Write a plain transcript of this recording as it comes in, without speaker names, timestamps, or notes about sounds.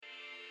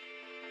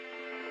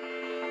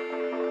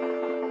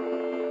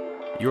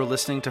You're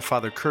listening to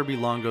Father Kirby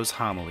Longo's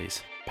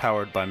homilies,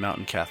 powered by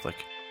Mountain Catholic.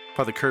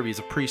 Father Kirby is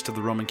a priest of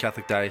the Roman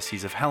Catholic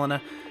Diocese of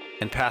Helena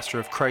and pastor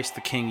of Christ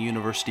the King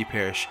University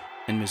Parish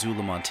in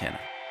Missoula, Montana.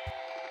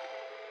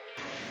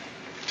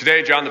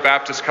 Today, John the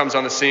Baptist comes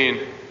on the scene,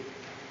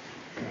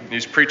 and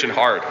he's preaching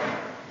hard.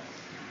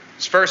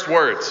 His first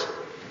words,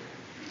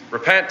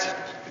 repent,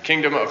 the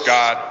kingdom of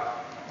God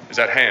is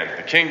at hand.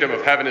 The kingdom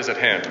of heaven is at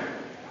hand.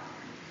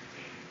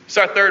 It's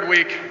our third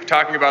week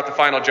talking about the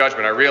final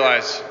judgment. I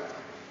realize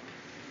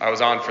I was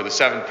on for the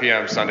 7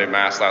 p.m. Sunday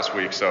Mass last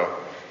week, so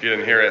if you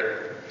didn't hear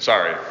it,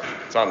 sorry.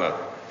 It's on the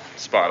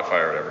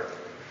Spotify or whatever.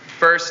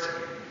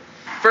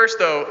 First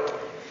though,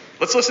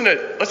 let's listen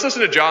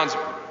to John's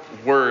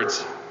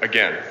words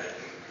again.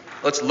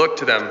 Let's look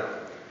to them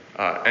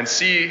and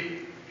see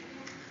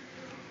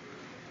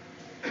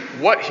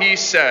what he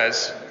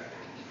says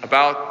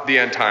about the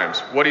end times,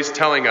 what he's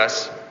telling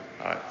us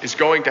is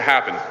going to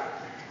happen.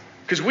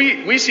 Because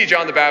we see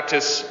John the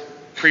Baptist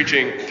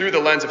preaching through the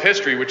lens of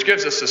history, which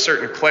gives us a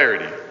certain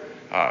clarity.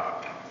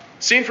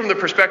 Seen from the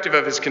perspective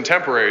of his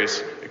contemporaries,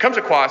 it comes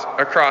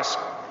across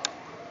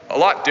a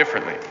lot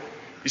differently.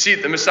 You see,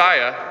 the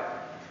Messiah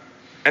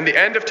and the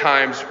end of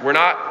times were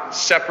not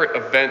separate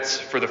events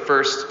for the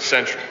first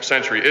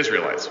century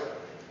Israelites.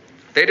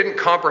 They didn't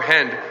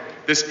comprehend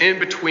this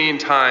in-between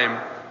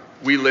time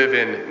we live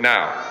in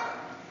now.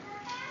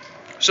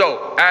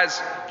 So,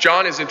 as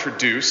John is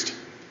introduced,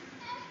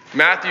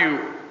 Matthew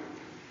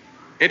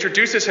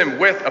introduces him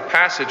with a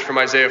passage from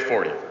Isaiah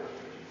 40.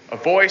 A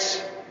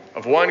voice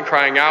of one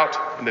crying out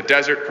in the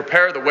desert,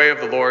 prepare the way of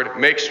the Lord,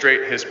 make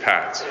straight his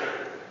paths.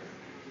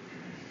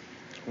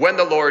 When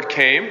the Lord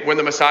came, when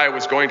the Messiah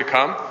was going to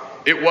come,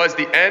 it was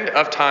the end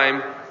of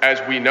time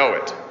as we know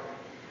it.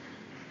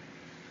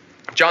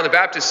 John the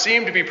Baptist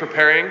seemed to be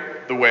preparing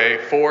the way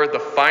for the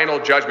final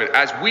judgment,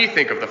 as we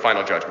think of the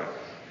final judgment.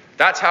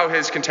 That's how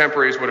his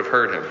contemporaries would have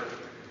heard him.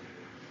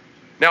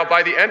 Now,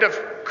 by the end of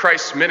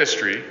Christ's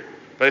ministry,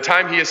 by the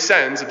time he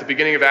ascends at the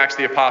beginning of Acts,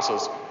 the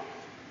apostles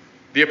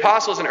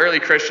and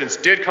early Christians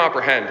did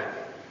comprehend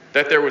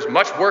that there was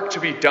much work to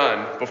be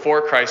done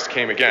before Christ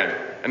came again,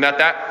 and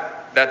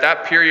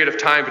that period of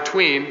time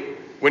between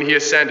when he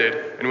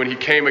ascended and when he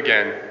came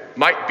again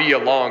might be a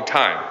long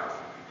time.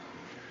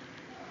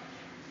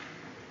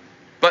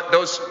 But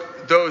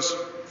those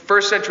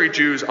first century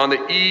Jews, on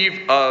the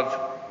eve of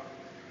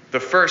the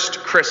first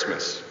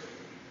Christmas,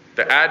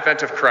 the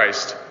advent of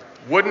Christ,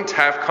 wouldn't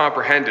have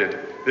comprehended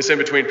this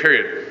in-between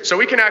period. So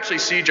we can actually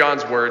see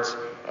John's words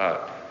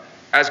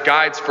as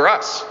guides for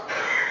us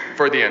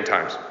for the end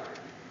times.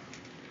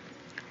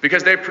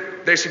 Because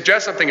they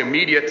suggest something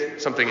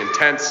immediate, something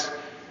intense.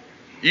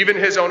 Even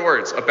his own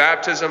words, a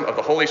baptism of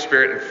the Holy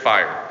Spirit and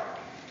fire.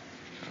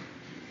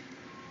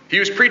 He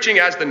was preaching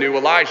as the new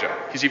Elijah.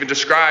 He's even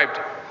described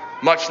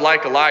much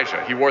like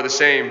Elijah. He wore the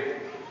same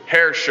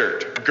hair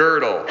shirt,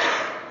 girdle,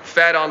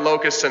 fed on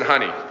locusts and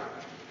honey.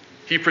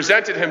 He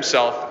presented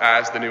himself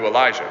as the new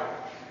Elijah.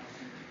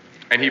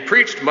 And he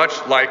preached much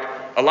like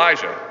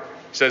Elijah.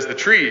 He says, the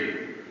tree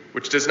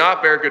which does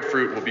not bear good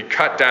fruit will be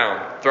cut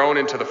down, thrown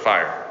into the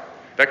fire.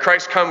 That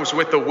Christ comes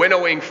with the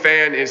winnowing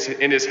fan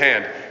in his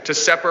hand to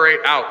separate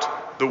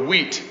out the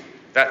wheat,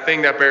 that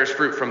thing that bears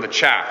fruit, from the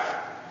chaff,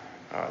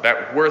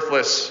 that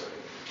worthless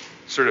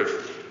sort of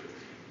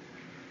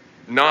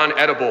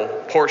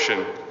non-edible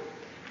portion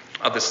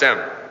of the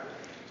stem.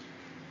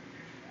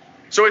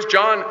 So is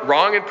John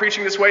wrong in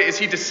preaching this way? Is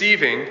he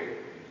deceiving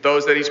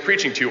those that he's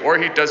preaching to? Or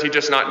does he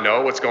just not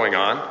know what's going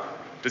on?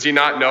 Does he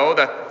not know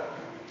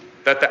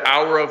that the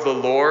hour of the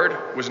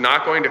Lord was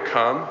not going to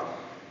come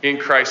in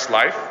Christ's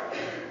life?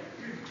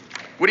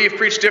 Would he have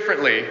preached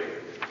differently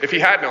if he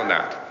had known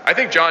that? I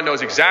think John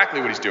knows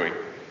exactly what he's doing.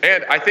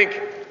 And I think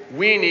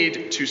we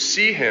need to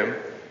see him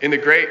in the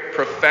great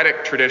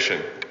prophetic tradition,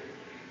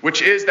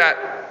 which is that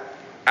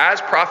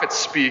as prophets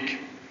speak,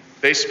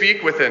 they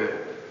speak with an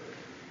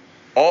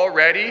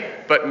already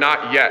but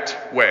not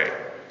yet way.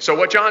 So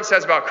what John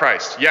says about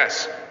Christ,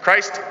 yes,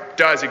 Christ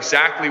does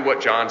exactly what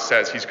John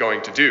says he's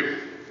going to do.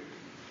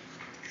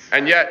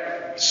 And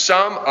yet,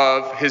 some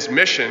of his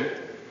mission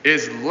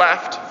is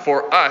left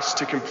for us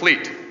to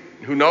complete.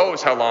 Who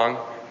knows how long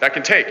that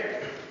can take.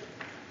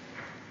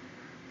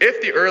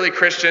 If the early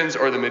Christians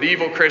or the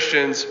medieval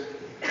Christians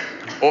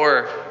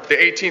or the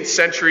 18th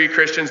century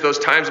Christians, those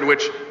times in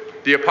which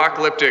the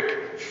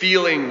apocalyptic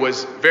feeling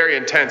was very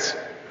intense,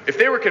 if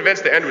they were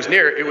convinced the end was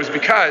near, it was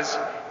because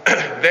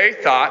they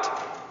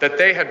thought that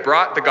they had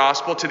brought the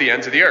gospel to the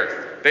ends of the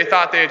earth. They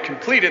thought they had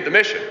completed the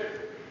mission.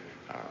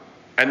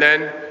 And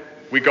then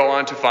we go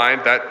on to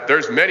find that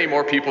there's many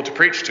more people to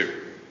preach to.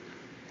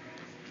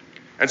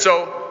 And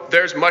so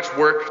there's much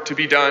work to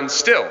be done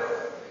still.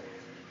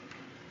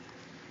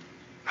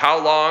 How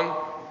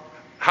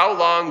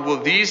long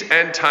will these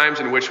end times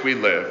in which we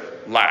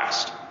live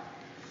last?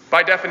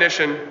 By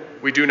definition,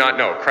 we do not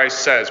know. Christ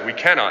says we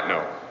cannot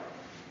know.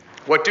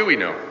 What do we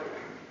know?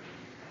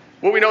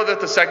 Well, we know that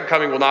the second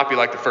coming will not be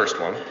like the first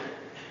one.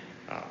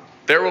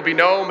 There will be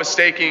no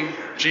mistaking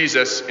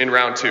Jesus in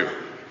round two.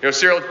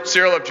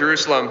 Cyril of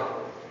Jerusalem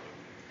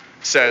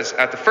says,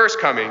 at the first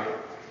coming,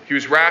 he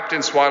was wrapped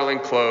in swaddling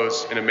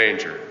clothes in a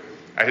manger.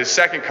 At his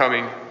second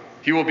coming,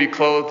 he will be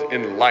clothed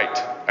in light,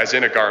 as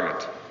in a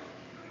garment.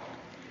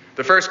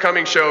 The first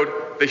coming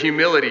showed the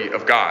humility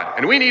of God,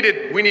 and we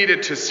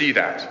needed to see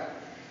that.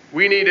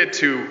 We needed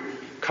to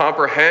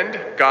comprehend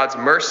God's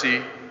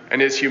mercy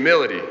and his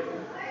humility,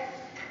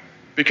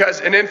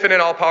 because an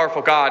infinite,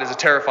 all-powerful God is a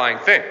terrifying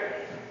thing.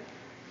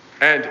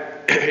 And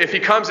if he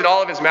comes in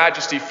all of his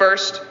majesty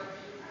first,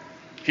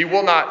 he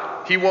will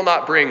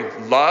not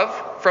bring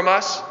love from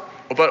us,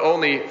 but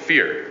only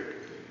fear.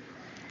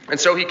 And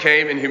so he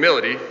came in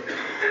humility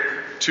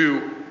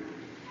to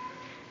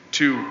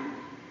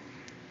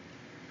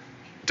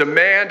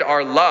demand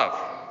our love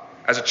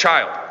as a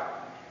child.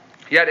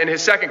 Yet in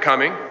his second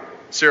coming,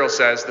 Cyril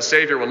says, the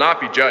Savior will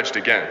not be judged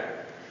again,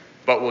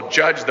 but will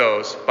judge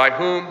those by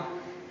whom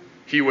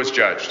he was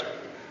judged.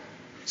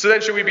 So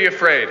then should we be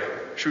afraid?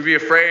 Should we be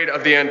afraid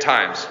of the end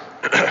times?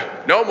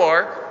 No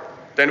more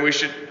than we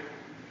should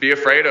be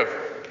afraid of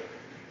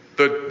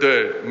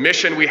the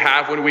mission we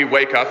have when we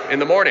wake up in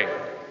the morning.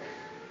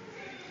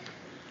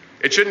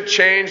 It shouldn't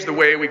change the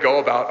way we go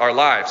about our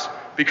lives,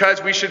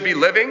 because we should be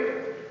living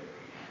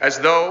as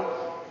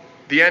though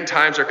the end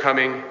times are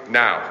coming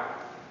now.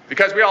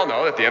 Because we all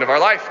know that the end of our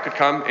life could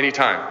come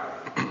anytime.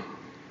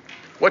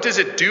 What does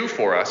it do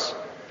for us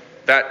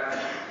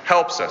that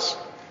helps us?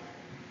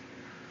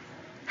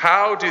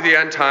 How do the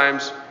end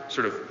times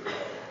sort of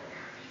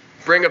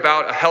bring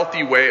about a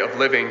healthy way of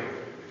living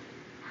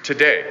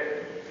today?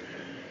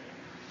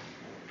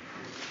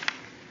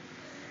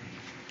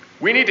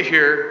 We need to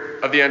hear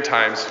of the end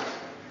times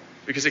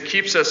because it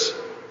keeps us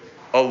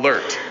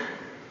alert.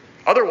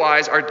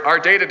 Otherwise, our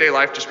day-to-day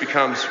life just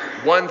becomes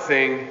one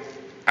thing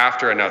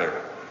after another.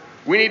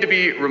 We need to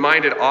be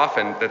reminded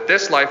often that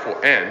this life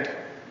will end,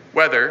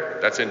 whether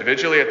that's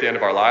individually at the end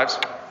of our lives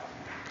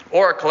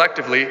or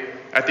collectively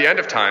at the end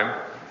of time,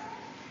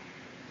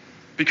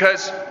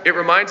 because it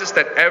reminds us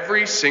that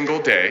every single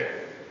day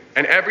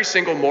and every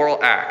single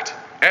moral act,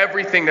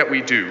 everything that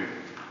we do,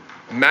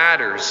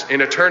 matters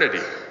in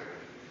eternity.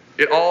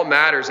 It all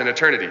matters in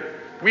eternity.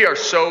 We are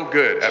so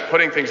good at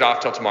putting things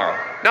off till tomorrow.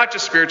 Not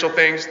just spiritual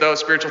things, though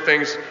spiritual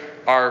things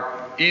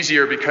are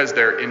easier because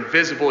they're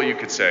invisible, you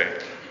could say.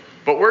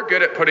 But we're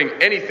good at putting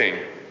anything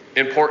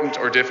important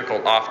or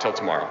difficult off till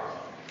tomorrow.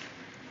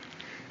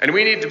 And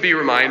we need to be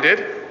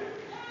reminded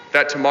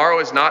that tomorrow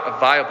is not a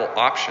viable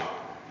option.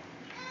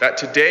 That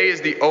today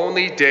is the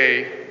only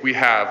day we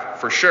have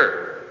for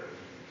sure.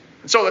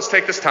 And so let's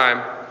take this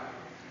time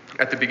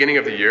at the beginning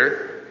of the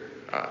year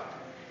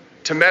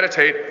to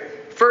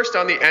meditate first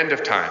on the end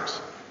of times.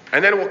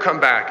 And then we'll come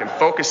back and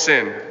focus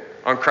in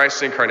on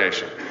Christ's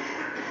incarnation.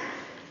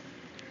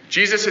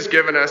 Jesus has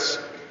given us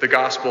the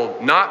gospel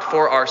not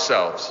for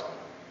ourselves.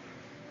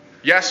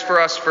 Yes, for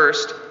us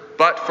first,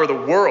 but for the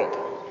world.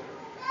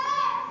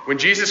 When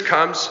Jesus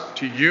comes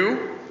to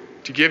you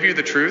to give you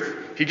the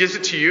truth, he gives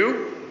it to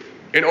you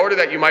in order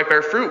that you might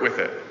bear fruit with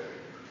it.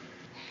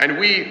 And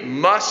we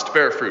must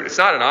bear fruit. It's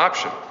not an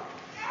option.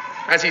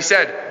 As he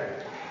said,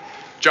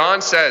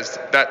 John says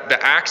that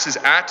the axe is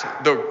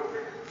at the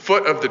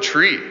foot of the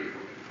tree.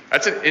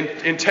 That's an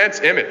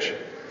intense image.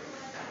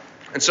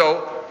 And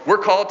so we're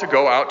called to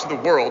go out to the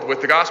world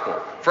with the gospel.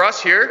 For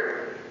us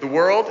here, the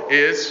world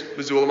is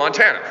Missoula,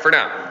 Montana, for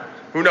now.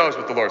 Who knows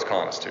what the Lord's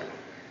calling us to?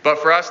 But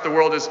for us, the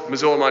world is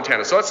Missoula,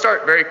 Montana. So let's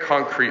start very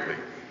concretely.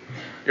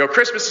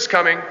 Christmas is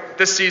coming,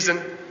 this season.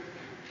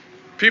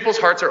 People's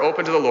hearts are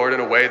open to the Lord in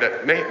a way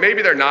that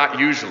maybe they're not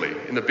usually,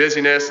 in the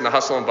busyness and the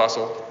hustle and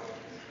bustle.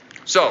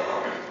 So,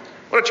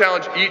 I want to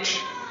challenge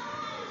each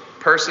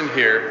person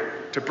here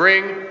to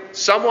bring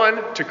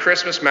someone to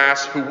Christmas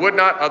Mass who would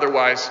not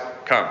otherwise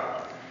come.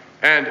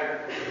 And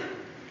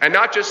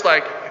not just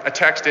like a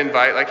text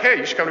invite, like, hey,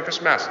 you should come to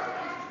Christmas Mass.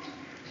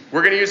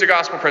 We're going to use a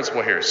gospel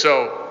principle here.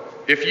 So,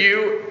 if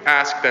you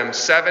ask them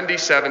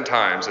 77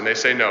 times and they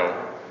say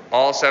no,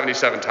 all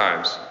 77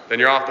 times, then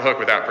you're off the hook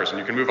with that person.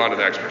 You can move on to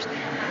the next person.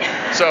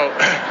 So,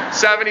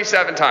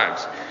 77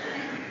 times.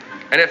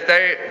 And if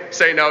they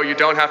say no, you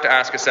don't have to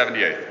ask a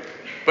 78th.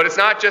 But it's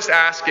not just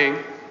asking,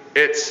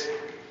 it's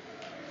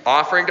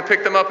offering to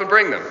pick them up and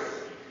bring them.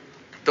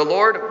 The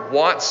Lord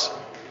wants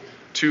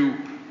to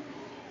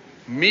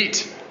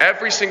meet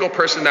every single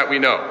person that we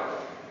know.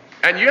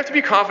 And you have to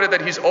be confident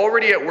that he's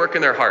already at work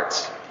in their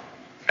hearts.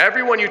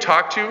 Everyone you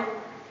talk to,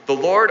 the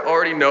Lord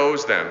already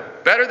knows them,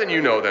 better than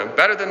you know them,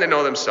 better than they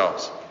know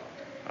themselves.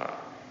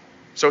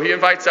 So he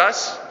invites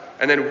us,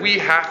 and then we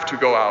have to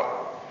go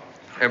out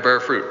and bear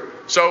fruit.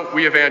 So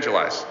we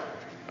evangelize.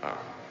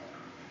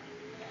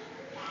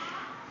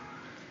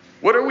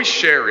 What are we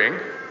sharing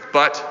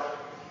but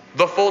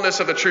the fullness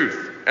of the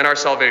truth and our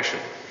salvation?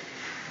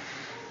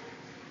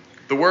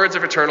 The words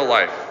of eternal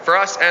life for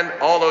us and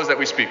all those that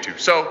we speak to.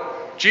 So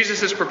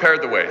Jesus has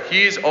prepared the way.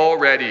 He's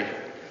already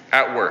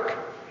at work.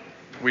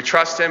 We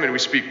trust him and we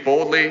speak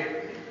boldly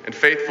and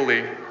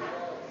faithfully.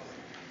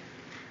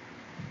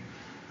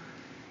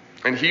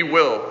 And he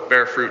will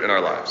bear fruit in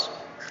our lives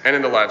and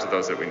in the lives of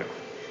those that we know.